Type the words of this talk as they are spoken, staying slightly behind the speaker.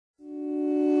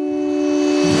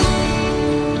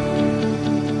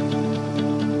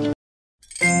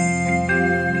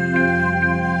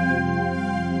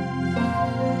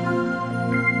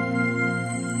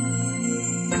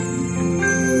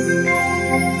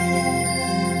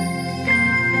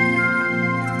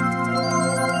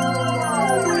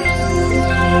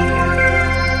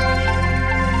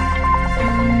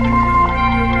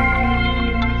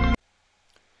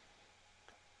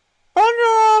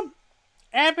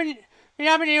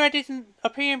bienvenue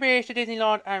à Premium British to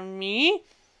Disneyland and me.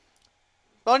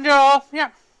 Bonjour. Yeah.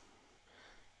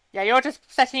 Yeah, you're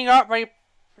just setting up ready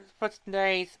for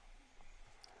today's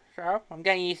show. I'm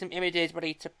getting you some images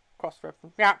ready to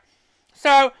cross-reference. Yeah.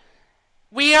 So,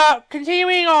 we are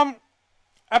continuing on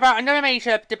about another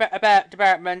major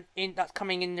development that's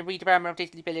coming in the redevelopment of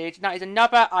Disney Village. And that is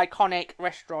another iconic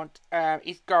restaurant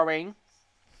is going.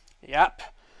 Yep.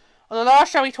 On the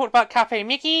last show we talked about Cafe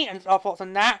Mickey and our thoughts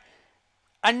on that.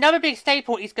 Another big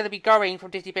staple is going to be going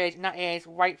from Disney Village, and that is,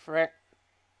 wait for it,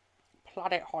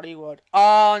 Planet Hollywood.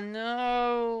 Oh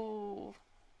no.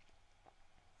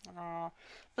 Oh.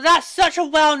 But that's such a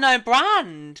well-known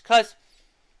brand, because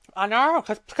I know,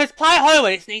 because Planet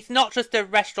Hollywood, it's not just a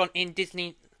restaurant in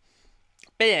Disney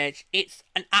Village, it's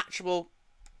an actual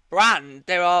brand.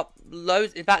 There are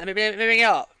loads, in fact, let me bring it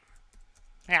up.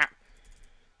 Yeah.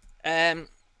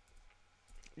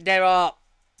 There are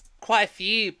quite a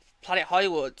few Planet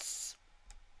Hollywoods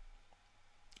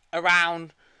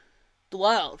around the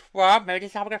world. Well, maybe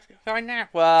this is how we're going to go in there.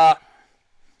 Well,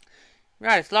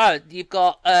 right, it's loads. You've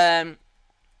got, let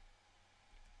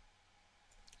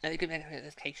me give me the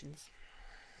locations.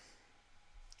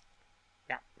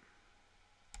 Yeah.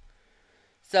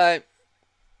 So,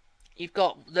 you've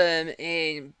got them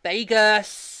in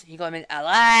Vegas, you've got them in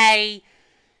LA,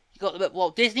 you've got them at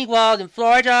Walt Disney World in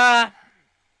Florida.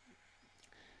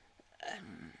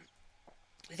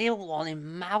 There's even one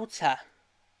in Malta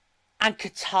and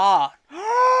Qatar.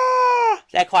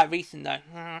 They're quite recent though.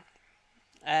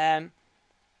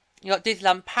 You got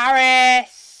Disneyland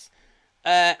Paris.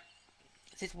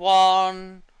 This is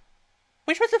one.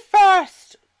 Which was the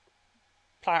first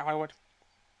Planet Hollywood?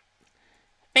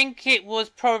 I think it was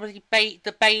probably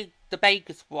the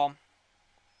Vegas one.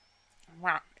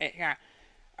 Wow, yeah.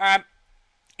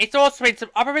 It's also in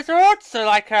some other resorts, so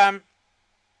like got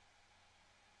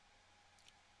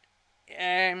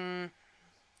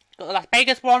the Las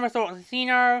Vegas one, Resort and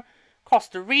Casino,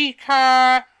 Costa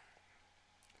Rica.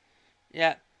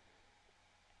 Yeah,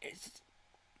 it's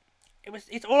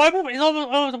all over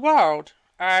the world.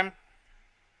 I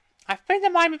think there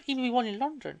might even be one in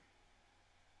London.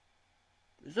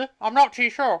 Is it? I'm not too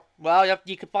sure. Well,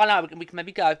 you can find out. We can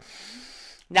maybe go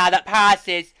now that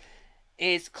Paris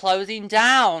is closing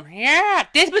down. Yeah,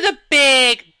 this was a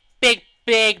big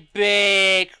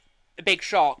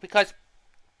shock because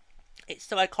it's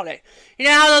so iconic. You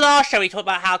know how the last show we talked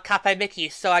about how Cafe Mickey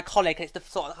is so iconic, and it's the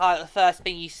sort of the first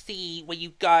thing you see when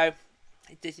you go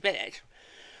to Disney Village.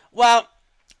 Well,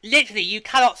 literally, you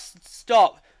cannot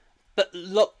stop but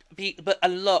look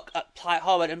at Planet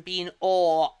Hollywood and be in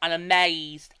awe and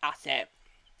amazed at it.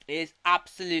 It is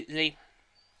absolutely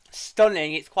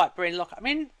stunning. It's quite brilliant. Look, I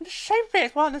mean, the shape of it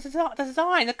as well, the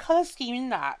design, the colour scheme in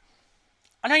that.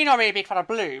 I know you're not really a big fan of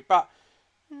blue, but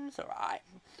it's alright.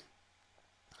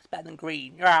 It's better than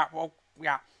green. Yeah, well,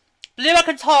 yeah. Blue I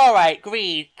can tolerate.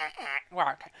 Green,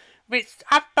 right, okay. But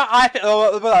I think,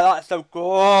 oh, that's so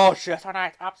gorgeous. I know,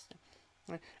 it's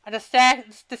absolutely. And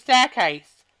the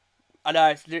staircase. I know,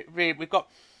 it's really, we've got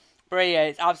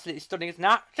brilliant. It's absolutely stunning, isn't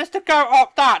that? Just to go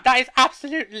up that is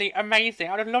absolutely amazing.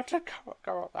 I'd love to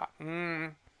go up that.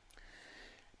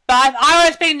 But I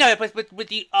always think, no, with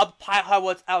the other Planet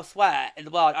Hollywoods elsewhere in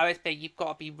the world, I always think you've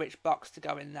got to be rich bucks to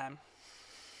go in them.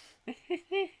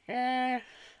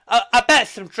 I bet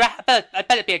some dress. I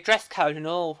bet it'd be a dress code and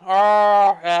all.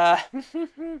 Oh, yeah.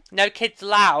 No kids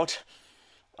allowed.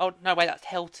 Oh no, wait, that's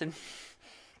Hilton.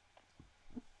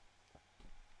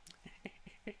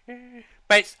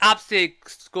 But it's absolutely,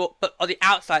 but on the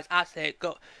outside, it's absolutely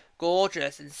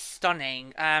gorgeous and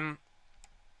stunning. Have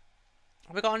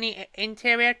we got any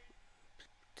interior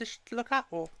to look at,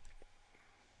 or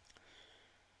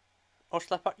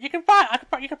shall I find? You can find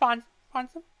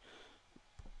some.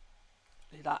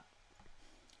 Do that.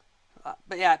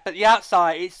 But yeah, but the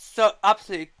outside is so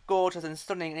absolutely gorgeous and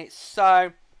stunning, and it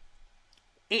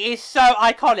is so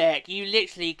iconic. You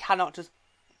literally cannot just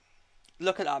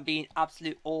look at that and be in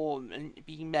absolute awe and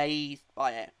be amazed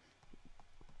by it.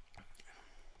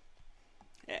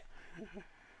 Yeah.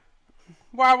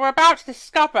 Well, we're about to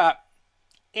discover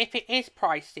if it is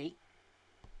pricey.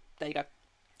 There you go.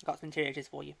 Got some interiors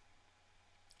for you.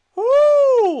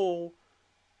 Ooh!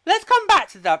 Let's come back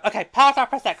to them. Okay, pause that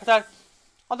for a sec. Because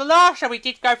on the last show we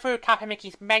did go through Cafe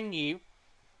Mickey's menu.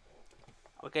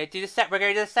 We're going to do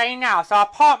the same now. So I'll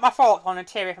part my thoughts on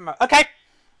interior for a moment. Okay.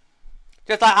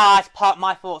 Just like I part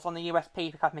my thoughts on the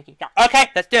USP for Cafe Mickey. Yeah. Okay,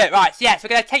 let's do it. Right. So yes, we're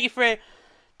going to take you through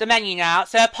the menu now.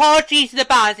 So apologies to the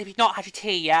bands if you've not had your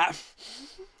tea yet.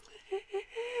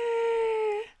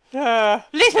 At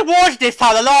least we warned you this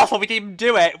time. The last one we didn't even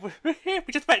do it.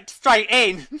 We just went straight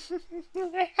in.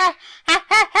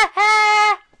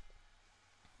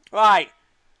 Right.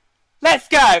 Let's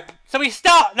go. So we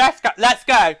start. Let's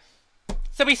go.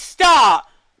 So we start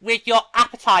with your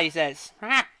appetizers.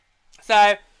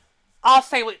 So I'll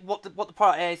say what the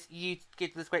product is. You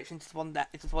give the description. This one there.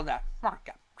 This one there. Right,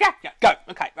 go. Yeah. Go.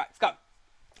 Okay. Right. Let's go.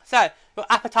 So your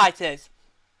appetizers.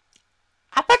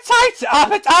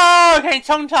 Oh, okay,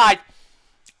 tongue-tied.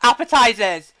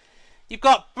 Appetizers. You've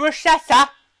got bruschetta.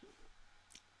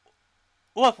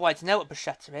 Oh, otherwise, know what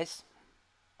bruschetta is.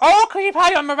 Oh, can you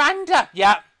pay on Miranda?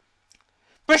 Yeah.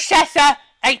 Bruschetta,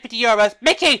 €8.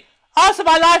 Mickey, answer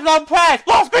my lifelong prayers.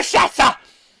 What's bruschetta?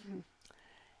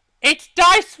 It's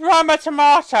diced Roma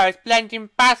tomatoes, blending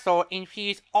basil,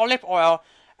 infused olive oil,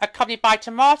 accompanied by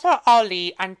tomato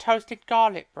oli and toasted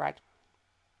garlic bread.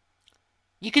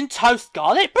 You can toast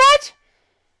garlic bread?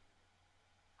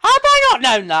 How have I not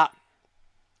known that?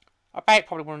 I bet it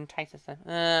probably wouldn't taste the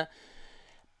same.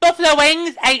 Buffalo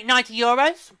wings,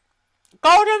 €8.90.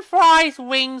 Golden fries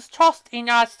wings tossed in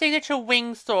our signature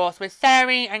wing sauce with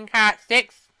celery and carrot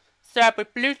sticks, served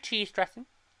with blue cheese dressing.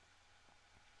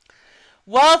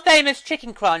 World famous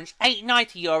chicken crunch,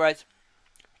 €8.90.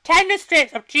 Tender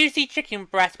strips of juicy chicken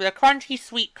breast with a crunchy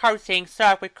sweet coating,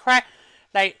 served with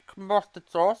like mustard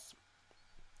sauce.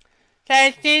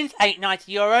 Skins,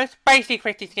 €8.90. Basic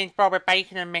crispy skins boiled with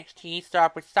bacon and mixed cheese,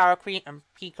 served with sour cream and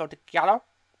pico de gallo.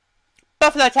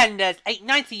 Buffalo tenders,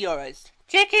 €8.90.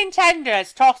 Chicken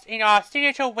tenders tossed in our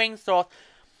signature wing sauce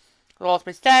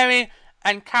with celery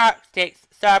and carrot sticks,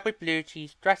 served with blue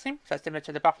cheese dressing, so similar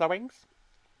to the buffalo wings.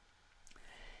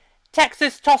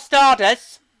 Texas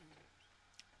tostadas,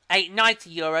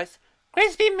 €8.90.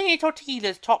 Crispy mini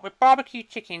tortillas topped with barbecue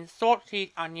chicken, salt,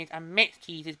 cheese, onions, and mixed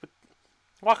cheeses with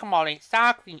guacamole,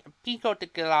 sour cream, and pico de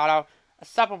gallo, a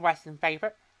southern western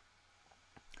favourite.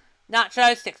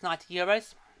 Nachos,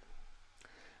 €6.90.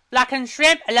 Blackened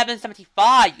shrimp,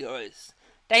 €11.75.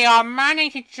 They are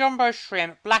marinated jumbo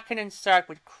shrimp, blackened and served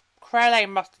with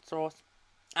creme mustard sauce.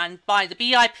 And by the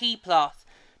VIP platter,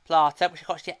 which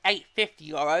costs you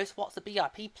 €8.50. What's the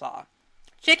VIP platter?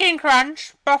 Chicken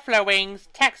crunch, buffalo wings,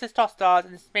 Texas tostadas,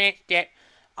 and spinach dip,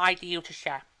 ideal to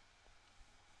share.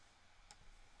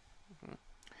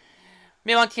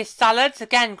 Move on to your salads,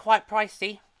 again quite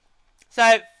pricey.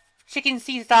 So, chicken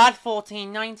Caesar salad,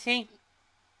 $14.90.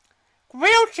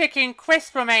 Grilled chicken,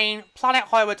 crisp romaine, Planet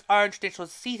Hollywood's own traditional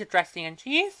Caesar dressing and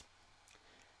cheese.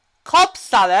 Cobb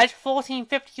salad,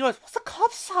 $14.50. What's a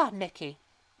Cobb salad, Mickey?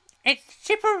 It's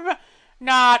chippenard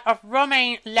of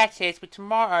romaine lettuce with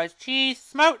tomatoes, cheese,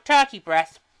 smoked turkey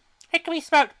breast, hickory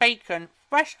smoked bacon,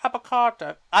 fresh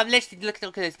avocado. I'm literally looking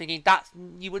at this thinking,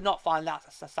 you would not find that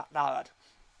as a salad.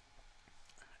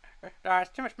 That's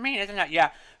too much meat, isn't it?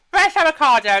 Yeah. Fresh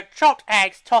avocado, chopped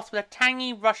eggs, tossed with a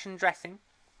tangy Russian dressing.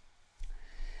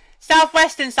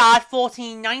 Southwestern salad,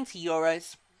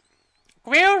 €14.90.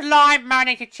 Grilled lime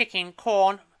marinated chicken,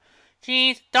 corn,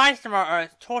 cheese, diced tomatoes,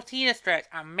 tortilla strips,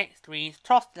 and mixed greens,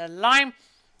 tossed in a lime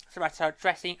tomato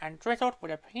dressing and drizzled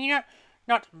with a peanut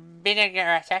nut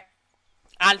vinaigrette.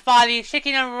 And finally,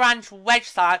 chicken and ranch wedge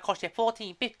salad cost you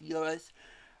 €14.50.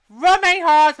 Romaine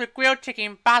hearts with grilled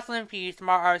chicken, basil infused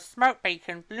tomatoes, smoked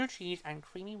bacon, blue cheese, and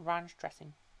creamy ranch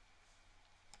dressing.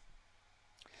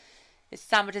 It's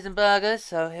sandwiches and burgers,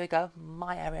 so here we go.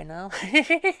 My area now.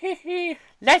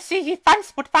 Let's see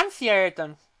what fancier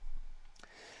done.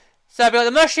 So we've got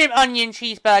the mushroom onion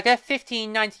cheeseburger,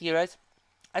 €15.90.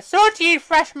 Assorted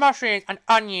fresh mushrooms and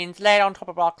onions laid on top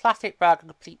of our classic burger,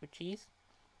 complete with cheese.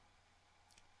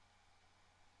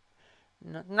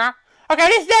 No. Okay,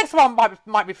 this next one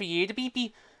might be for you. The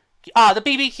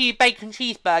BBQ bacon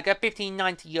cheeseburger,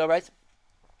 €15.90.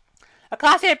 A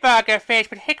classic burger finished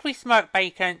with hickory smoked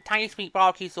bacon, tangy sweet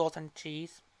barbecue sauce and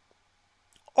cheese.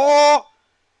 Or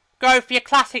go for your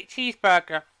classic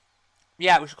cheeseburger.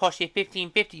 Yeah, which will cost you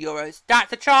 €15.50.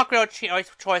 That's a char-grilled choice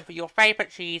for your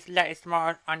favourite cheese, lettuce,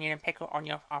 tomato, onion and pickle on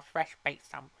our fresh baked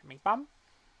sandwich meat bun.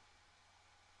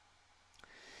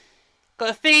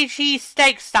 Got a Philly cheese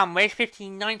steak sandwich,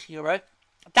 €15.90.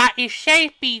 That is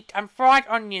shaved beef and fried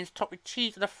onions topped with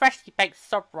cheese and a freshly baked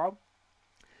sub roll.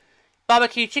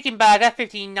 Barbecue chicken burger,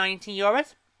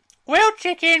 €15.90. Grilled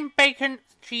chicken, bacon,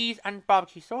 cheese and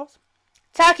barbecue sauce.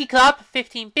 Turkey club,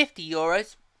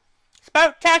 €15.50.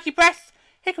 Smoked turkey breasts,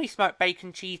 hickory smoked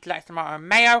bacon, cheese, lettuce, tomato and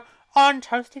mayo on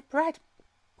toasted bread.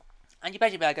 And your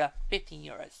veggie burger,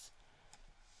 €15.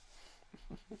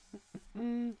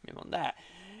 Move on there.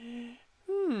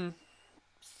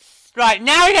 Right,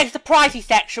 now we get to the pricey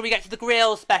section. We get to the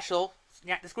grill special.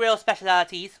 Yeah, the grill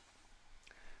specialities.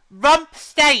 Rump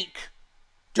steak,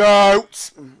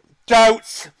 Don't.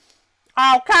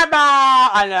 Oh, come on.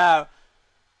 I know.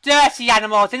 Dirty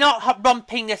animals. They're not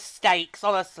rumping the steaks,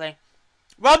 honestly.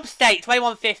 Rump steak,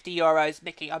 €21.50.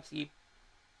 Mickey, up to you.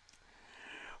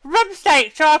 Rump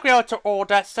steak, char grilled to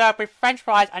order, served with French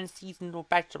fries and seasonal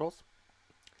vegetables.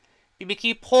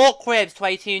 BBQ pork ribs,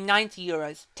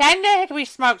 €22.90. Tender hickory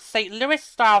smoked St. Louis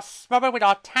style, smothered with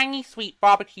our tangy sweet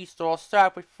barbecue sauce,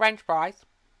 served with French fries.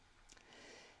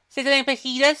 Sizzling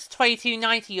fajitas,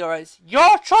 €22.90.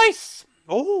 Your choice.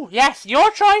 Oh, yes,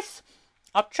 your choice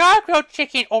of char grilled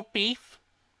chicken or beef.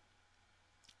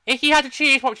 If you had to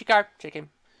choose, what would you go? Chicken.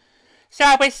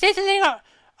 Served with sizzling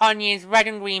onions, red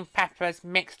and green peppers,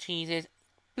 mixed cheeses,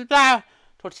 blah,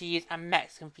 tortillas, and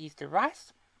Mexican fajita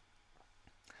rice.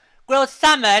 Grilled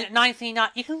salmon,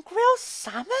 €19.90. You can grill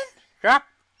salmon? Yep.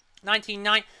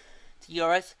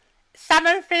 €19.90.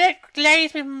 Salmon fillet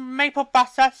glazed with maple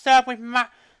butter, served with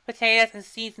mashed potatoes and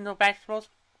seasonal vegetables.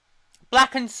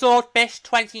 Blackened swordfish,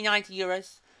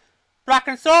 €20.90.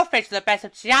 Blackened swordfish is the best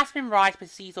of jasmine rice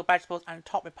with seasonal vegetables and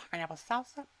topped with pineapple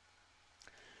salsa.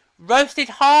 Roasted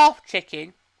half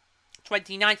chicken,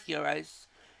 €20.90.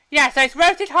 Yeah, so it's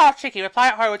roasted half chicken,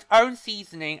 applied at home with its own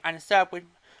seasoning and served with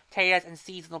potatoes and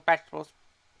seasonal vegetables.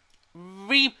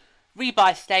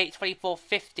 Ribeye steak,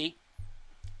 $24.50.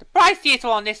 The priciest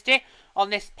one on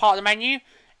this part of the menu,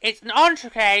 it's an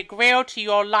entree grilled to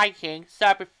your liking,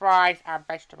 served with fries and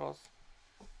vegetables.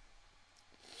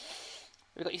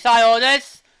 We've got your side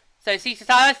orders. So Caesar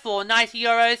salad for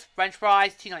 €90, French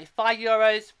fries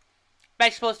 €2.95,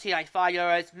 vegetables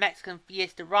 €2.95, Mexican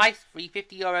fiesta rice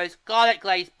 €3.50, garlic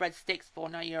glazed breadsticks for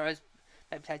 €9,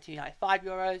 baked potato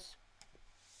 €2.95.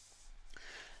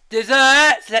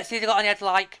 Desserts. Let's see if they've got any I'd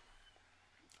like.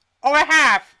 Oh, I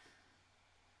have.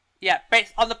 Yeah,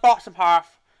 bits on the bottom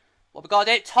half. What we got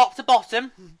to do? Top to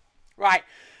bottom. Right.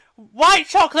 White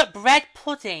chocolate bread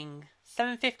pudding,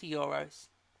 €7.50.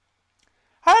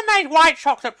 Homemade white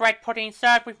chocolate bread pudding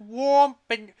served warm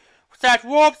with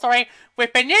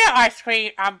vanilla ice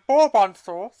cream and bourbon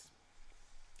sauce.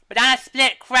 Banana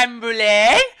split creme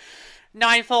brulee,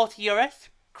 €9.40.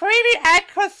 Creamy egg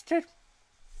custard.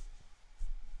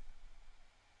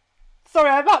 Sorry,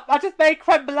 I just made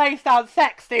creme brulee sound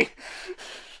sexy.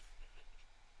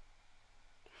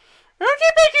 Who do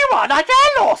you think you are, Nigel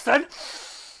Lawson?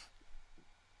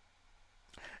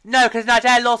 No, because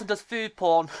Nigel Lawson does food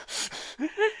porn.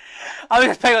 I was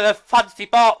just playing with a fancy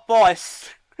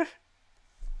voice.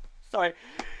 Sorry.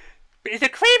 It's a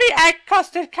creamy egg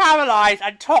custard caramelized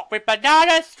and topped with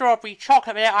banana, strawberry,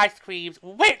 chocolate vanilla ice creams,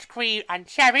 whipped cream and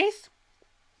cherries.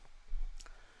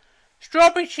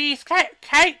 Strawberry cheesecake,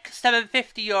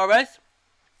 €7.50.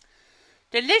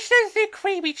 Deliciously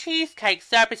creamy cheesecake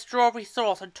served with strawberry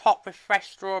sauce and topped with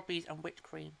fresh strawberries and whipped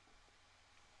cream.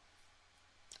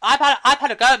 I've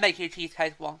had a go at making a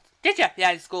cheesecake once. Did you?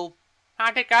 Yeah, in school. How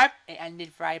did it go? It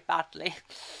ended very badly.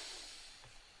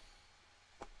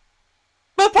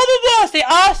 But the problem was, they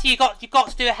asked you, you've got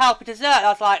to do a healthy dessert. I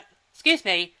was like, excuse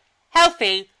me,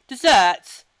 healthy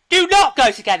desserts do not go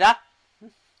together.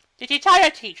 Did you tell your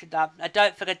teacher that? I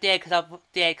don't think I did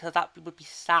because that would be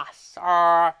sass.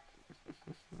 But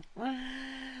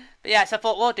yeah, so I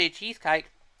thought we'll do cheesecake.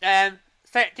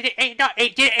 So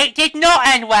it did not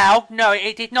end well. No,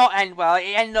 it did not end well.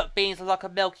 It ended up being like a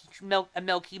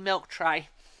milky milk tray.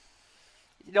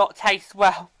 It did not taste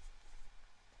well.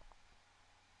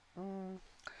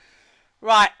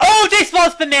 Right. Oh, this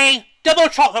one's for me. Double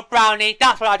chocolate brownie.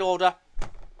 That's what I'd order.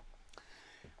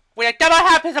 With a double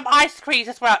help and some ice creams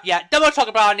as well. Yeah, double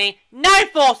chocolate brownie.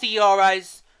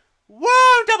 €9.40.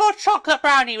 Whoa, double chocolate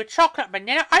brownie with chocolate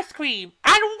vanilla ice cream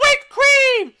and whipped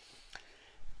cream.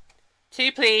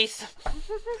 2, please.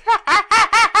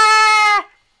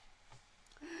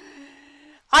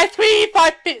 Ice cream,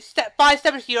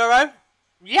 €5.70.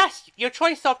 Yes, your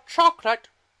choice of chocolate,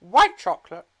 white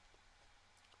chocolate.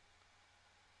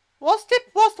 What's the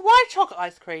white chocolate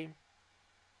ice cream?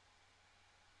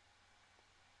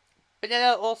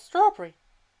 Vanilla or strawberry?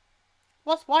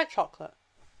 What's white chocolate?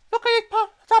 Look at his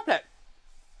tablet.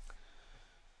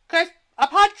 Because I've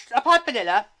had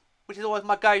vanilla, which is always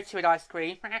my go-to in ice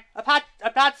cream. I've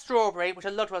had strawberry, which I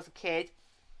loved when I was a kid.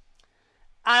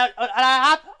 And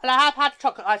I have had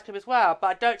chocolate ice cream as well, but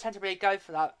I don't tend to really go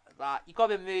for that. You've got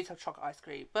to be in the mood for chocolate ice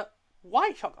cream. But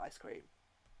white chocolate ice cream?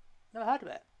 Never heard of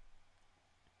it.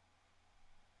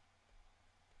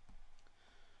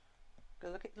 Go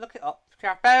look it up.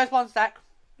 Bear us 1 sec.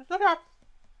 Let's look it up.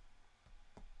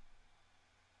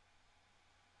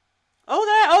 Oh,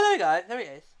 there we go. There it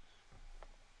is.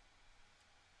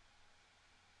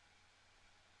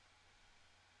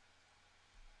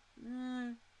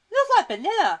 Looks like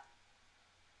vanilla.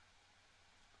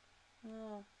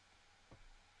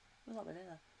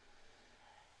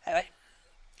 Anyway.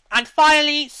 And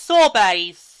finally,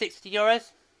 sorbets,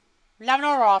 €60. Lemon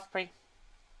or raspberry?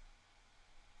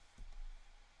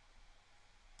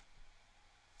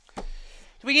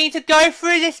 Do we need to go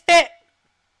through this bit?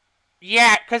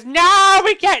 Yeah, because now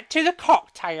we get to the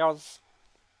cocktails.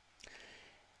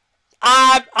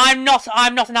 I'm not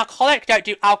an alcoholic, don't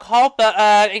do alcohol,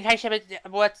 but in case you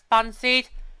were fancied,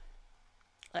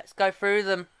 let's go through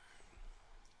them.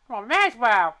 Oh, may as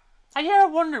well. Have you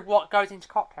ever wondered what goes into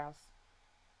cocktails?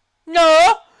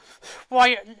 No!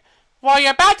 Why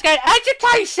you're about to get an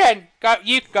education!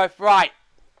 You can go, right.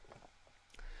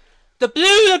 The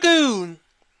Blue Lagoon.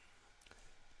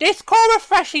 This cool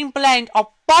refreshing blend of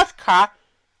vodka,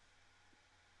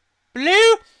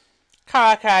 blue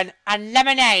currachan and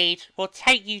lemonade will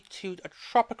take you to a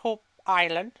tropical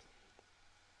island.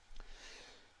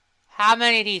 How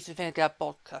many of these do you think are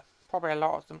vodka? Probably a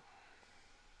lot of them.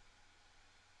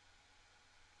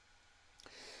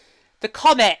 The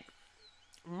Comet.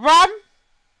 Rum,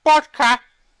 vodka,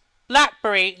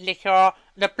 blackberry liqueur,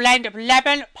 and a blend of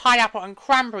lemon, pineapple and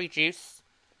cranberry juice.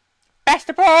 Best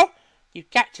of all, you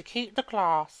get to keep the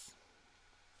glass.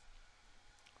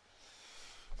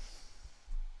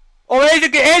 Oh, here's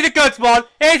a good one.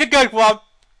 Here's a good one.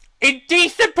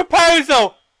 Indecent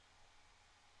proposal.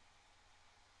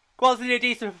 What's an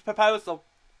indecent proposal?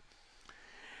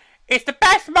 It's the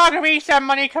best margarita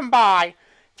money can buy.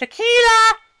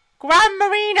 Tequila, Gran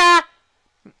Marina,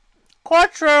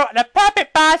 Cointreau, and a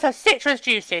perfect balance of citrus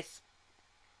juices.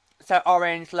 So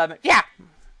orange, lemon, yeah.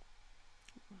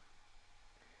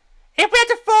 If we had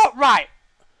to right.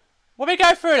 When we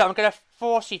go through them, I'm going to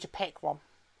force you to pick one.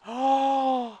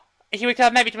 Oh, if you were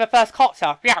to maybe do my first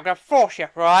cocktail, yeah, I'm going to force you.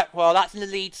 Right, well, that's in the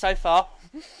lead so far.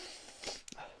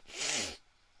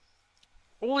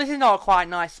 Oh, this is not a quite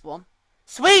nice one.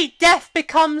 Sweet Death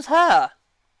Becomes Her.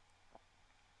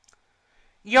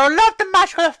 You'll love the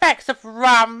magical effects of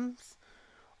rums,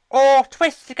 or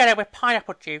twisted together with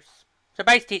pineapple juice. So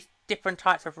basically, it's different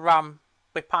types of rum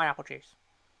with pineapple juice.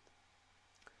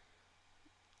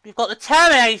 We've got the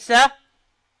Terminator,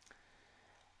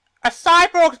 a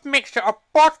cyborg mixture of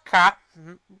vodka,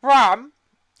 rum,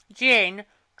 gin,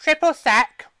 triple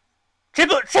sec.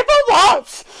 Triple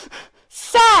what?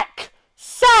 Sec!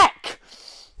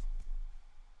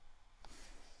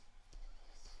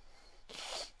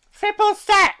 Triple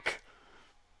sec!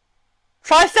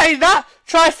 Try saying that!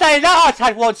 I've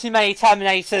had one too many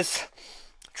Terminators.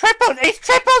 It's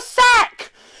triple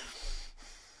sec!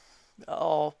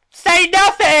 Oh, say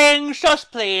nothing! Shush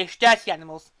please, dirty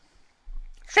animals.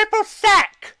 Triple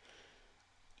sec!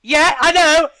 Yeah, I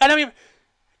know.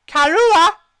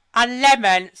 Kahlua and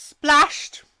lemon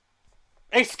splashed.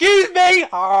 Excuse me!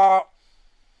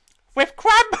 With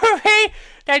cranberry,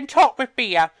 then topped with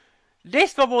beer.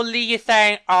 This one will leave you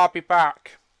saying, I'll be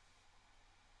back.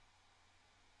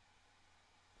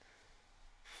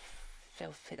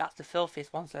 Filthy, that's the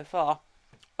filthiest one so far.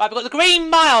 Right, we've got the Green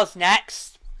Miles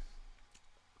next.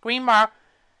 Green Mile.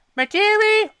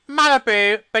 Madeira,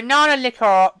 Malibu, banana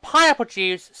liqueur, pineapple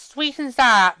juice, sweet and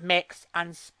sour mix,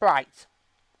 and Sprite.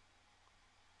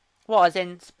 What, as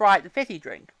in Sprite the fizzy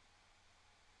drink?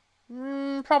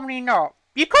 Probably not.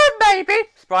 You could maybe.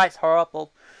 Sprite's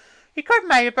horrible. You could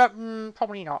maybe, but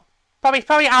probably not. Probably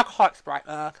alcoholic Sprite.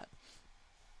 Okay.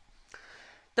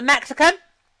 The Mexican.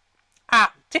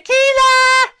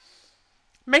 Tequila,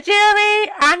 Madeira,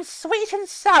 and sweet and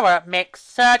sour mix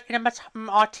served in a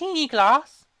martini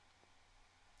glass.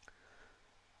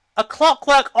 A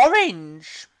Clockwork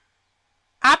Orange.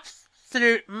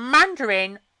 Absolute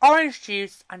Mandarin, orange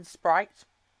juice, and Sprite.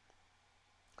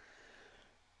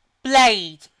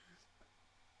 Blade.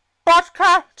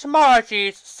 Vodka, tomato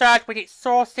juice, served with its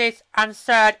sauces and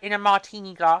served in a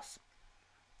martini glass.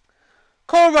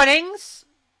 Cool Runnings.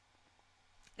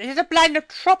 This is a blend of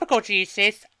tropical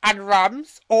juices and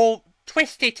rums, all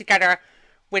twisted together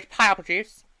with pineapple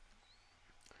juice.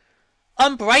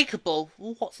 Unbreakable.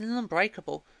 Ooh, what's in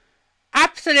Unbreakable?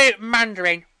 Absolute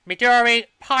Mandarin, Midori,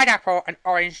 pineapple and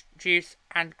orange juice,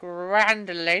 and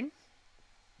Grandolin.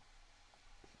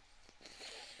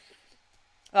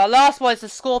 The last one is the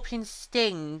Scorpion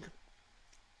Sting.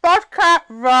 Vodka,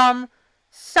 rum,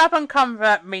 Southern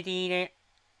Comfort, Medina,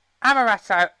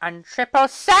 Amaretto, and triple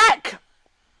sec!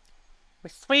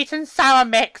 With sweet and sour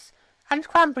mix, and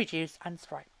cranberry juice, and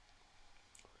Sprite.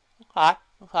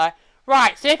 Okay.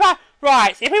 Right, so if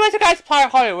we were to go to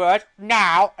Planet Hollywood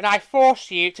now, and I force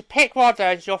you to pick one of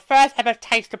those, your first ever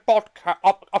taste of vodka,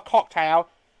 of cocktail,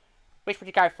 which would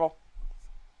you go for?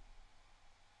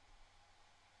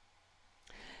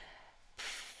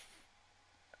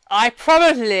 I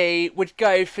probably would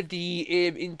go for the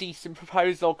indecent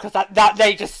proposal because that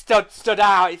they just stood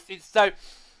out.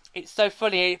 It's so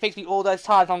funny. It makes me all those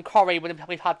times on Corrie when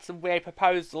we've had some weird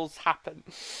proposals happen.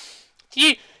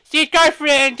 So you'd go for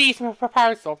an indecent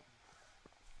proposal?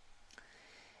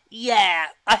 Yeah,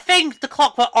 I think the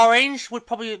Clockwork Orange would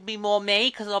probably be more me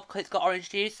because it's got orange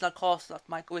juice, and of course that's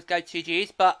my always go-to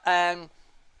juice. But I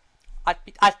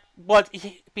would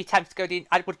be tempted to go.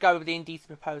 I would go with the indecent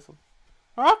proposal.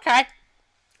 Okay,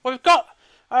 well, we've got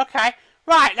okay.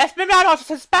 Right, let's move on to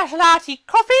some specialty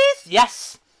coffees.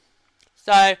 Yes.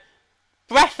 So,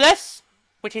 Breathless,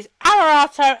 which is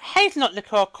Amaretto, Hazelnut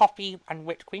Liqueur, Coffee and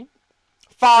Whipped Cream.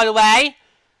 Far Away,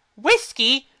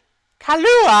 Whiskey,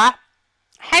 Kahlua,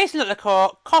 Hazelnut Liqueur,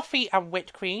 Coffee and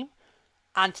Whipped Cream.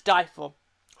 And To Die For,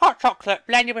 Hot Chocolate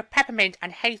blended with peppermint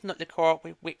and hazelnut liqueur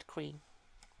with whipped cream.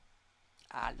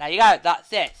 And there you go,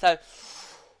 that's it. So,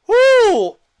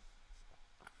 whoo!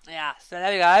 Yeah, so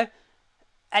there we go.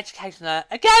 Educational.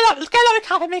 Again, let's go with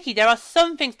Cafe Mickey. There are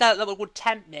some things that would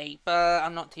tempt me, but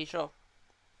I'm not too sure.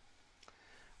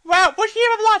 Well, would you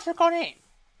have liked to have gone in?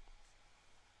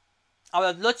 I would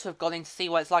have loved to have gone in to see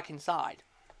what it's like inside.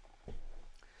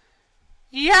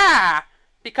 Yeah,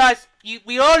 because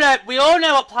we all know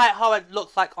what Planet Hollywood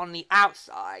looks like on the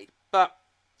outside, but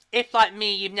if, like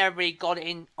me, you've never really got it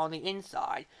in on the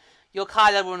inside, you're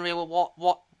kind of wondering,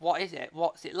 well, what is it?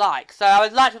 What's it like? So I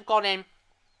would like to have gone in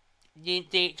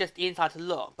just the inside to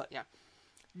look, but yeah.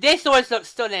 This always looks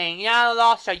stunning. You know,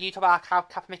 last show you talked about how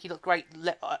Cafe Mickey looked great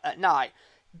at night.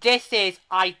 This is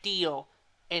ideal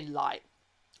in light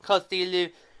because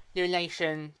the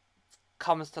illumination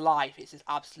comes to life. It's just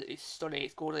absolutely stunning.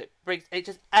 It's gorgeous. It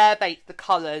just elevates the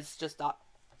colours just that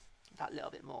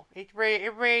little bit more. It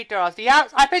really does.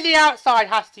 I think the outside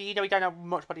has to. You know, we don't know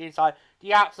much about the inside.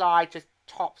 The outside just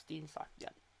tops the inside. Yeah.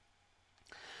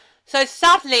 So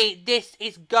sadly, this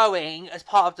is going as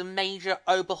part of the major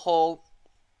overhaul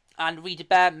and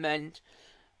redevelopment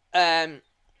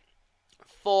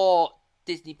for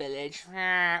Disney Village,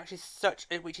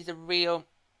 which is a real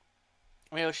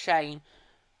shame.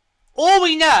 All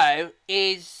we know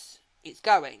is it's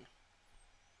going.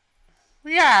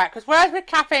 Yeah, because whereas with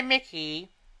Cafe Mickey,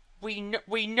 we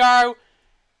know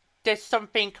there's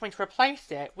something coming to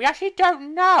replace it. We actually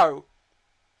don't know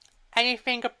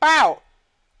anything about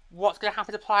what's going to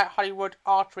happen to Planet Hollywood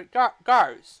after it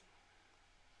goes.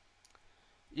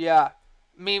 Yeah,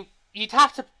 I mean, you'd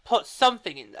have to put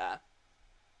something in there.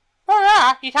 Oh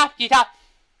yeah, you'd have.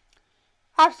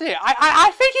 Absolutely,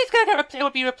 I think it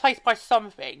would be replaced by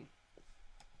something,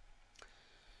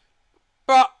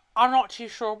 but I'm not too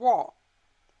sure what.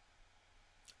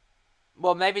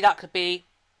 Well, maybe that could be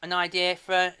an idea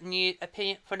for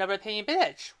another Opinion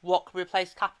Village. What could we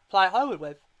replace Planet Hollywood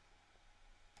with?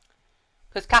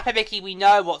 Because Cafe Mickey, we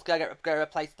know what's going to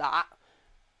replace that.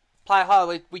 Planet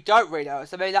Hollywood, we don't really know.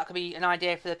 So maybe that could be an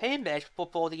idea for the Opinion Village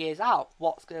before the year's out.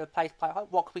 What's going to replace Planet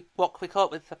Hollywood? What can we come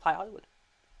up with for Planet Hollywood?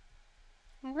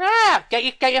 Yeah, get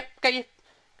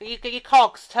your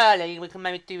cogs turning. We can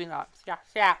maybe do that.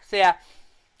 Yeah.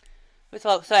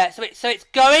 So it's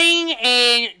going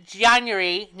in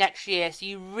January next year. So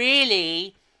you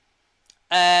really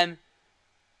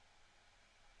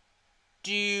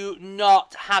do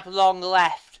not have long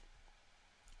left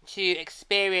to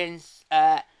experience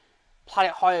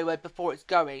Planet Hollywood before it's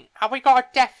going. Have we got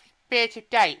a definitive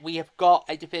date? We have got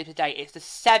a definitive date. It's the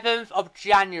 7th of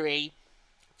January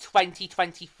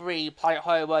 2023. Planet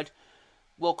Hollywood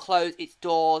will close its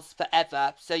doors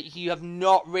forever. So you have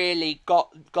not really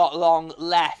got long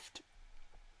left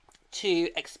to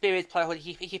experience Planet Hollywood.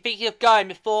 If you're thinking of going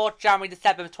before January the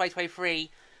 7th, 2023,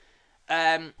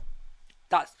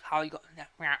 that's how you got.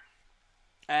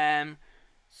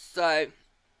 So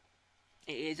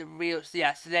it is a real. So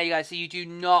yeah. So there you go. So you do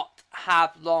not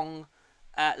have long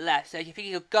left. So if you're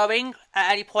thinking of going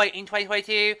at any point in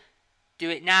 2022, do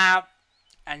it now,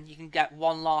 and you can get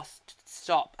one last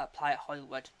stop at Planet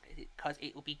Hollywood because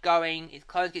it will be going. It's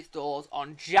closing its doors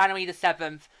on January the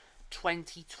 7th,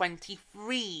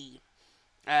 2023,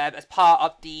 as part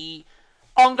of the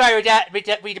ongoing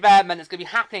redevelopment that's going to be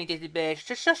happening in Disney Village.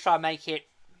 Just try and make it,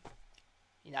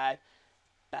 you know,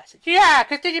 better. Yeah,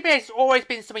 because Disney Village has always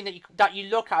been something that you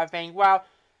look at and think, well,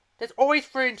 there's always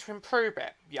room to improve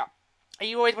it. Yeah, and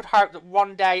you always would hope that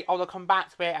one day they'll come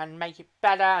back to it and make it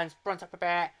better and front up a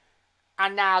bit.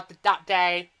 And now that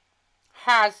day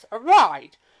has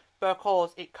arrived, but of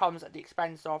course it comes at the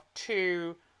expense of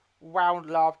two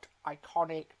well-loved,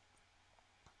 iconic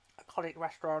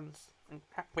restaurants,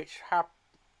 which have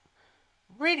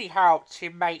really helped to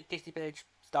make Disney Village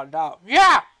stand out.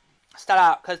 Yeah, stand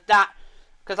out, because that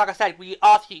Because like I said, we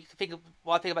ask you to think of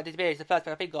what I think about Disney Village, the first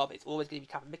thing I think of is always going to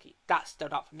be Captain Mickey. That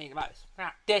stood up for me the most.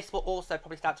 Now, this will also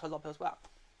probably stand to a lot of people as well.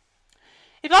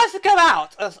 If I was to go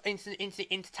out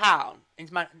into town, in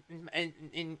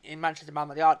Manchester, Man,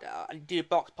 the Art, and do a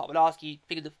box pop and ask you,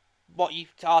 what you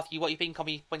think of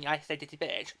me when I say Disney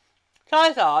Village,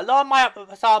 chances are a lot of my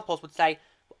samples would say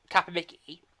Captain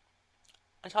Mickey,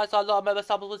 and chances are a lot of my other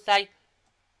samples would say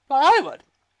Hollywood.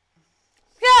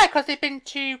 Yeah, because they've been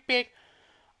two big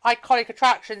iconic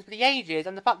attractions for the ages,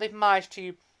 and the fact they've managed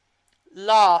to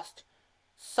last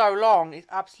so long is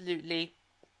absolutely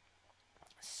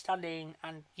stunning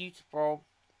and beautiful.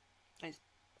 It's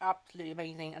absolutely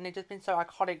amazing, and they've just been so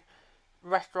iconic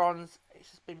restaurants. It's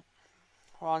just been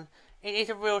on. It is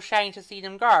a real shame to see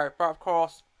them go, but of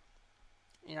course,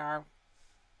 you know,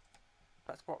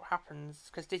 that's what happens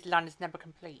because Disneyland is never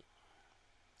complete.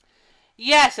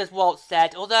 Yes, as Walt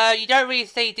said, although you don't really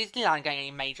see Disneyland getting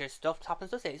any major stuff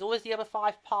happens, does it? It's always the other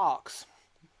 5 parks.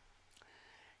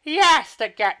 Yes,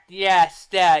 yes,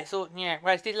 there. It's all, yeah.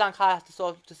 Whereas Disneyland kind of has to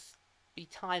sort of just be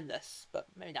timeless, but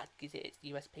maybe that gives it its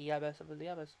USP over some of the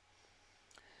others.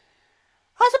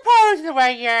 I suppose in a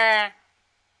way, yeah.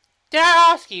 Did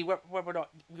I ask you whether or not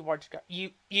you wanted to go?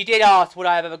 You did ask would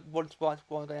I have ever wanted to go in,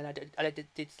 and I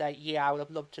did say yeah, I would have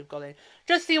loved to have gone in.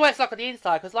 Just see what it's like on the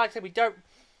inside, because like I said, we don't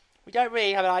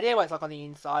really have an idea what it's like on the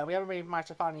inside. We haven't really managed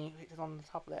to find any pictures on the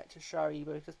top of it to show you,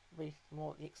 but it's just really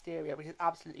more the exterior, which is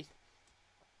absolutely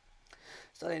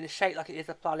stunning. The shape like it is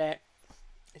a planet.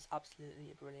 It's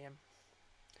absolutely brilliant.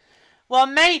 Well,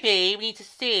 maybe we need to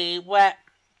see where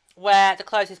the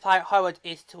closest planet Hollywood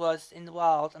is to us in the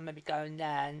world, and maybe go in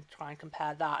there and try and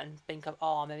compare that and think of,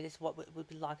 oh, maybe this is what it would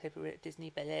be like if we were at Disney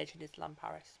Village in Disneyland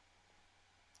Paris.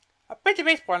 I've been to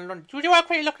this one in London. Do you want to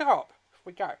quickly look it up before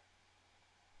we go?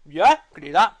 Yeah, can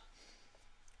do that.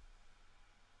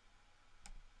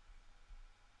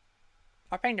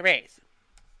 I think there is.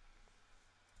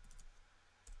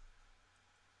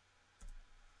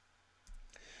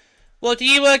 Well, do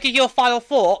you give your final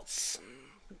thoughts?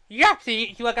 Yeah, so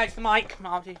you want to go to the mic?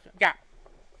 Yeah.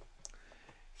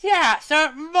 Yeah,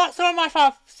 so what's some of my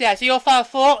final... Yeah, so your final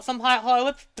thoughts on Planet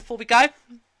Hollywood before we go?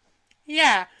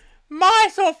 Yeah. My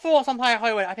sort of thoughts on Planet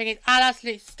Hollywood, I think it's an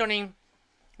absolutely stunning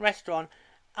restaurant.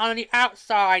 And on the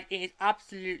outside, it is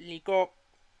absolutely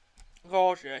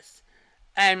gorgeous.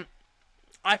 I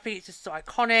think it's just so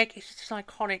iconic. It's just an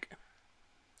iconic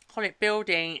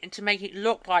building, and to make it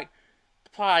look like the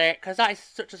planet, because that is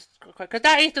such a... Because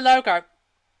that is the logo.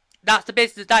 That's the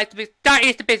business. That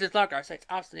is the business logo. So it's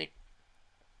absolutely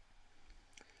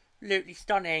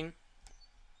stunning,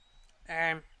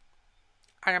 and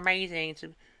amazing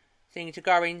thing to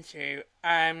go into.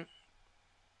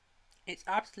 It's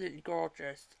absolutely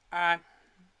gorgeous. I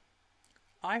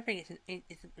think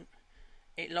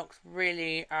it looks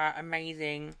really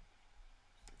amazing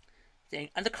thing,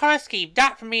 and the color scheme,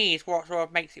 that for me is what sort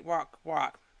of makes it work.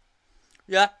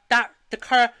 Yeah, the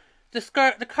color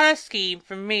scheme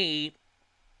for me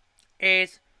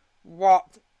is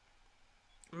what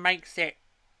makes it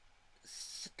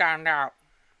stand out.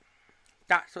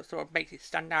 That's what sort of makes it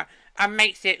stand out and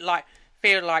makes it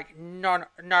feel like no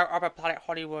other Planet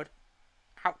Hollywood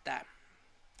out there.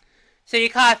 So you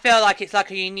kind of feel like it's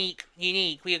like a unique.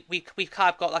 We've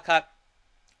kind of got like a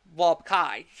Rob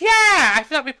Kai. Yeah, I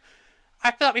feel like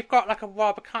we've got like a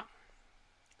Rob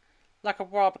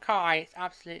Kai. It's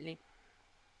absolutely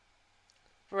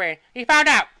brilliant. You found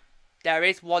out there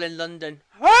is one in London.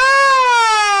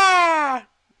 Ah!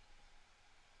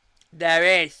 There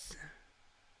is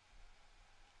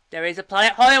a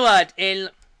Planet Hollywood in.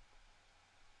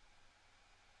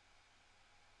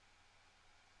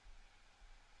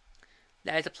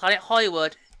 There is a Planet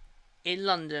Hollywood in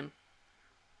London.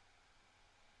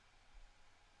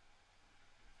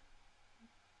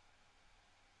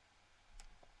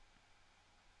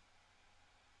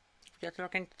 You have to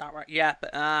look into that, right? Yeah,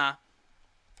 but well,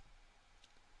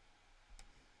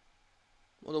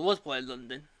 there was one in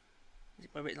London.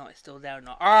 Whether it's not still there or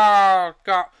not. Oh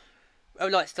god. Oh,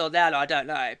 not it's still there, I don't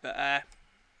know, but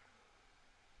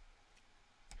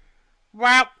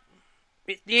well,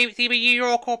 it's either New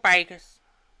York or Vegas.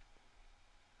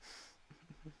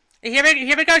 If you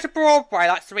ever go to Broadway,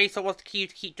 like Teresa wants to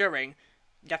keep doing,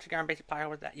 you have to go and basically play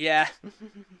with that. Yeah.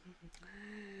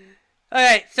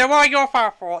 Okay, so what are your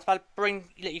final thoughts? I'll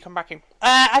let you come back in.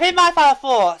 I think my final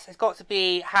thoughts has got to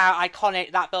be how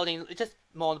iconic that building. It's just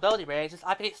more the building, really.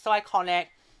 I think it's so iconic.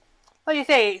 Like you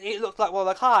say, it looks like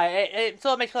high. It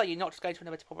sort of makes you feel like you're not just going to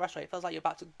another typical restaurant. It feels like you're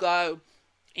about to go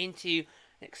into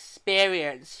an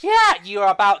experience. Yeah, you're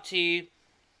about to.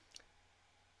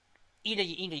 You go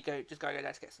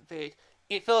there to get some food.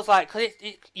 it feels like, because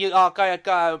you are going to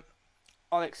go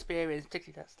on experience,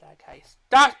 particularly that staircase.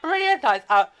 That's brilliant! That's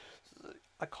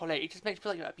iconic. It just makes you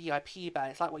feel like you're at a VIP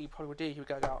band. It's like what you probably would do if you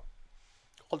would go out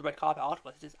on the red carpet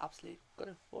afterwards. It's just absolutely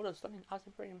good. All of stunning,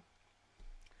 absolutely brilliant.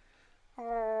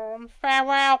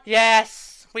 Farewell.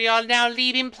 Yes, we are now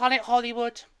leaving Planet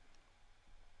Hollywood.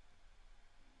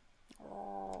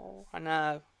 Oh, I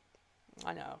know.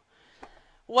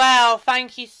 Well,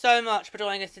 thank you so much for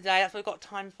joining us today. That's what we've got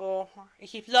time for.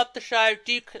 If you've loved the show,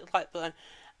 do click the like button.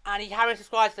 And if you haven't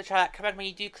subscribed to the channel, come back when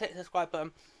you do click the subscribe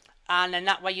button. And then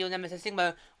that way you'll never miss a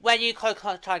single when you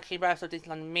contact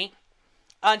Disneyland with me.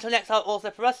 Until next time,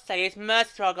 also for us to say is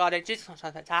mercy to our guardian, Jesus Christ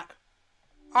attack.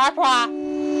 Au revoir.